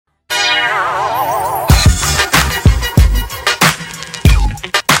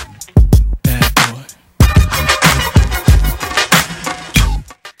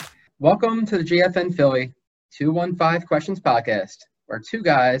Welcome to the GFN Philly 215 Questions Podcast, where two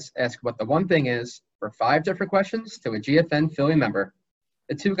guys ask what the one thing is for five different questions to a GFN Philly member.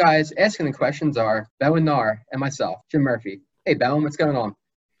 The two guys asking the questions are Bowen Nar and myself, Jim Murphy. Hey, Bowen, what's going on?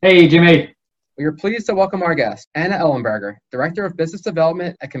 Hey, Jimmy. We are pleased to welcome our guest, Anna Ellenberger, Director of Business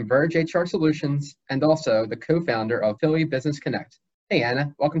Development at Converge HR Solutions and also the co-founder of Philly Business Connect. Hey,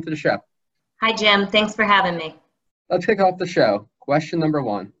 Anna, welcome to the show. Hi, Jim. Thanks for having me. Let's kick off the show. Question number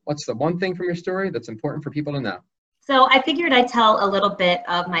one. What's the one thing from your story that's important for people to know? So I figured I'd tell a little bit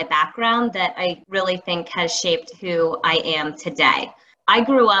of my background that I really think has shaped who I am today. I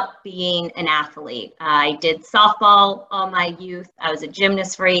grew up being an athlete. I did softball all my youth. I was a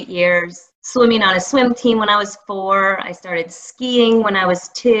gymnast for 8 years, swimming on a swim team when I was 4. I started skiing when I was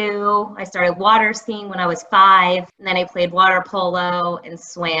 2. I started water skiing when I was 5. And then I played water polo and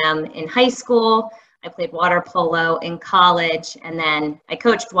swam in high school. I played water polo in college, and then I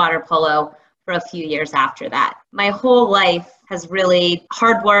coached water polo for a few years after that. My whole life has really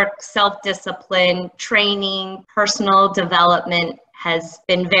hard work, self-discipline, training, personal development has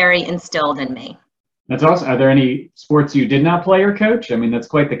been very instilled in me. That's awesome. Are there any sports you did not play or coach? I mean, that's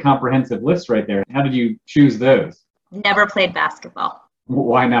quite the comprehensive list right there. How did you choose those? Never played basketball.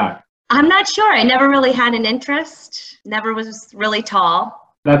 Why not? I'm not sure. I never really had an interest, never was really tall.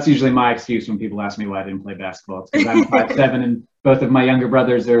 That's usually my excuse when people ask me why I didn't play basketball. It's because I'm 5'7" and both of my younger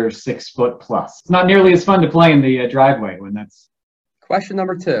brothers are 6 foot plus. It's not nearly as fun to play in the driveway when that's... Question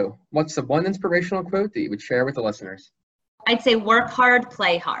number 2. What's the one inspirational quote that you would share with the listeners? I'd say work hard,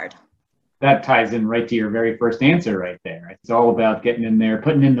 play hard. That ties in right to your very first answer right there. It's all about getting in there,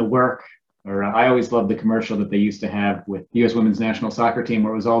 putting in the work. Or I always loved the commercial that they used to have with the U.S. Women's National Soccer Team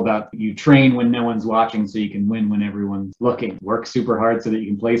where it was all about you train when no one's watching so you can win when everyone's looking. Work super hard so that you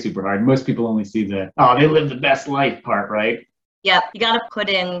can play super hard. Most people only see the, they live the best life part, right? Yep, you got to put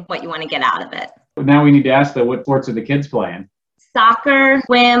in what you want to get out of it. But now we need to ask, though, what sports are the kids playing? Soccer,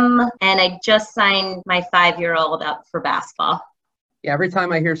 swim, and I just signed my 5-year-old up for basketball. Yeah, every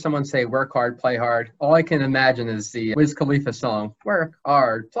time I hear someone say work hard, play hard, all I can imagine is the Wiz Khalifa song, work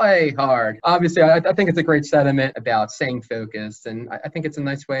hard, play hard. Obviously, I think it's a great sentiment about staying focused, and I think it's a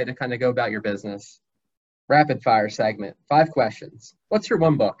nice way to kind of go about your business. Rapid fire segment, 5 questions. What's your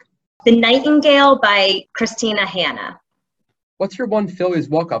one book? The Nightingale by Christina Hanna. What's your one Phillies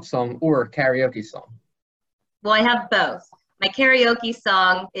walk-up song or karaoke song? Well, I have both. My karaoke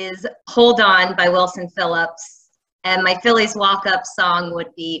song is Hold On by Wilson Phillips. And my Phillies walk-up song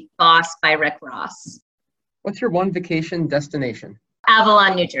would be Boss by Rick Ross. What's your one vacation destination?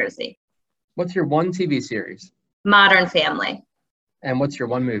 Avalon, New Jersey. What's your one TV series? Modern Family. And what's your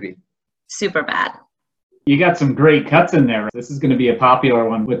one movie? Superbad. You got some great cuts in there. This is going to be a popular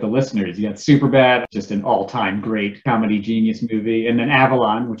one with the listeners. You got Superbad, just an all-time great comedy genius movie. And then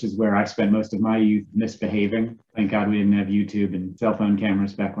Avalon, which is where I spent most of my youth misbehaving. Thank God we didn't have YouTube and cell phone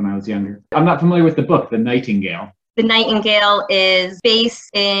cameras back when I was younger. I'm not familiar with the book, The Nightingale. The Nightingale is based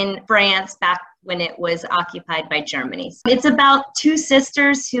in France back when it was occupied by Germany. It's about 2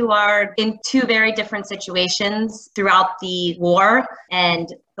 sisters who are in 2 very different situations throughout the war,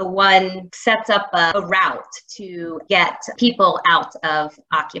 and the one sets up a route to get people out of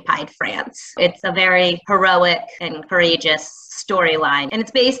occupied France. It's a very heroic and courageous storyline, and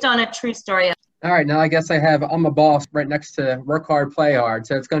it's based on a true story. All right, now I guess I have I'm a Boss right next to Work Hard, Play Hard.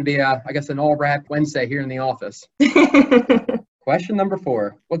 So it's going to be, I guess, an all-wrap Wednesday here in the office. Question number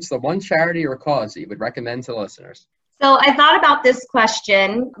 4. What's the one charity or cause that you would recommend to listeners? So I thought about this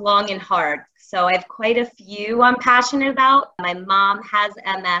question long and hard. So I have quite a few I'm passionate about. My mom has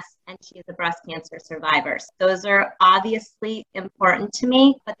MS and she is a breast cancer survivor. Those are obviously important to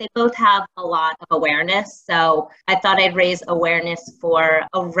me, but they both have a lot of awareness. So I thought I'd raise awareness for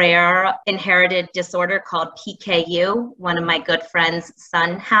a rare inherited disorder called PKU. One of my good friends'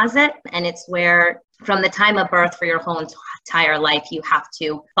 son has it, and it's where from the time of birth for your whole entire life, you have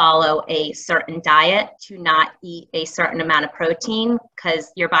to follow a certain diet to not eat a certain amount of protein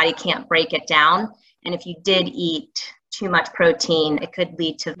because your body can't break it down. And if you did eat too much protein, it could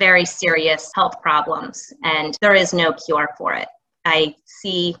lead to very serious health problems, and there is no cure for it. I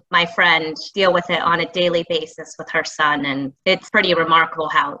see my friend deal with it on a daily basis with her son, and it's pretty remarkable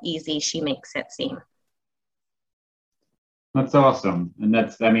how easy she makes it seem. That's awesome. And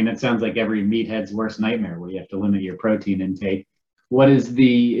it sounds like every meathead's worst nightmare where you have to limit your protein intake.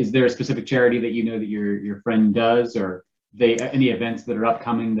 Is there a specific charity that you know that your friend does, or any events that are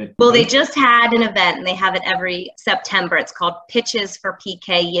upcoming Well, they just had an event and they have it every September. It's called Pitches for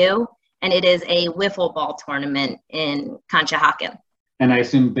PKU, and it is a wiffle ball tournament in Conshohocken. And I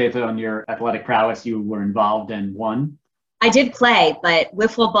assume based on your athletic prowess, you were involved and won? I did play, but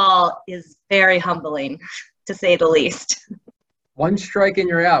wiffle ball is very humbling, to say the least. One strike and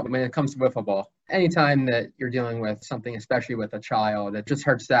you're out when it comes to wiffle ball. Anytime that you're dealing with something, especially with a child, it just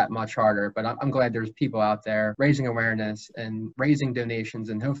hurts that much harder. But I'm glad there's people out there raising awareness and raising donations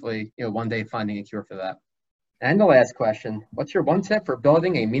and hopefully, one day finding a cure for that. And the last question, what's your one tip for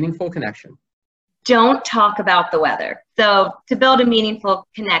building a meaningful connection? Don't talk about the weather. So to build a meaningful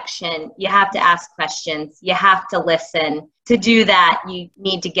connection, you have to ask questions. You have to listen. To do that, you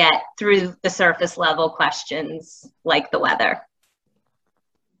need to get through the surface level questions like the weather.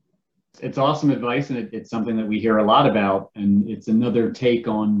 It's awesome advice, and it's something that we hear a lot about, and it's another take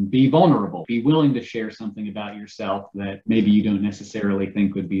on be vulnerable. Be willing to share something about yourself that maybe you don't necessarily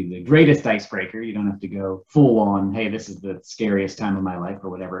think would be the greatest icebreaker. You don't have to go full on, hey, this is the scariest time of my life, or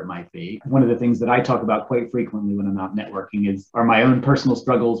whatever it might be. One of the things that I talk about quite frequently when I'm out networking are my own personal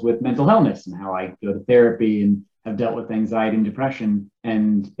struggles with mental illness and how I go to therapy and have dealt with anxiety and depression.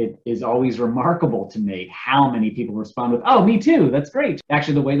 And it is always remarkable to me how many people respond with, oh, me too, that's great.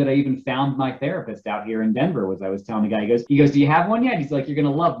 Actually, the way that I even found my therapist out here in Denver was I was telling the guy, he goes, do you have one yet? He's like, you're going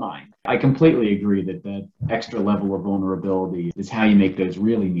to love mine. I completely agree that extra level of vulnerability is how you make those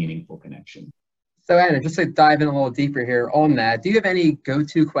really meaningful connections. So Anna, just to dive in a little deeper here on that, do you have any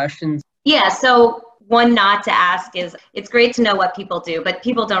go-to questions? Yeah, so one not to ask is, it's great to know what people do, but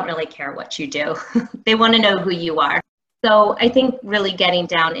people don't really care what you do. They want to know who you are. So I think really getting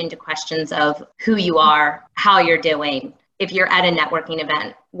down into questions of who you are, how you're doing. If you're at a networking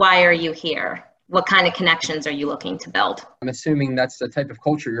event, why are you here? What kind of connections are you looking to build? I'm assuming that's the type of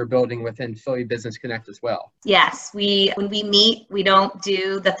culture you're building within Philly Business Connect as well. Yes, when we meet, we don't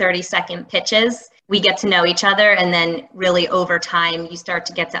do the 30-second pitches. We get to know each other, and then really over time, you start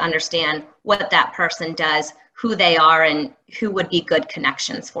to get to understand what that person does, who they are, and who would be good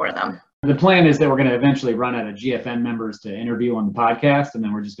connections for them. The plan is that we're going to eventually run out of GFN members to interview on the podcast, and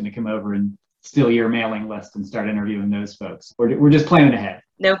then we're just going to come over and steal your mailing list and start interviewing those folks. We're just planning ahead.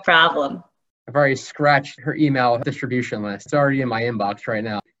 No problem. I've already scratched her email distribution list. It's already in my inbox right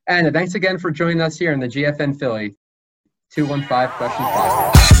now. And thanks again for joining us here in the GFN Philly 215 Question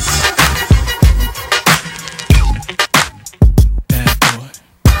Podcast.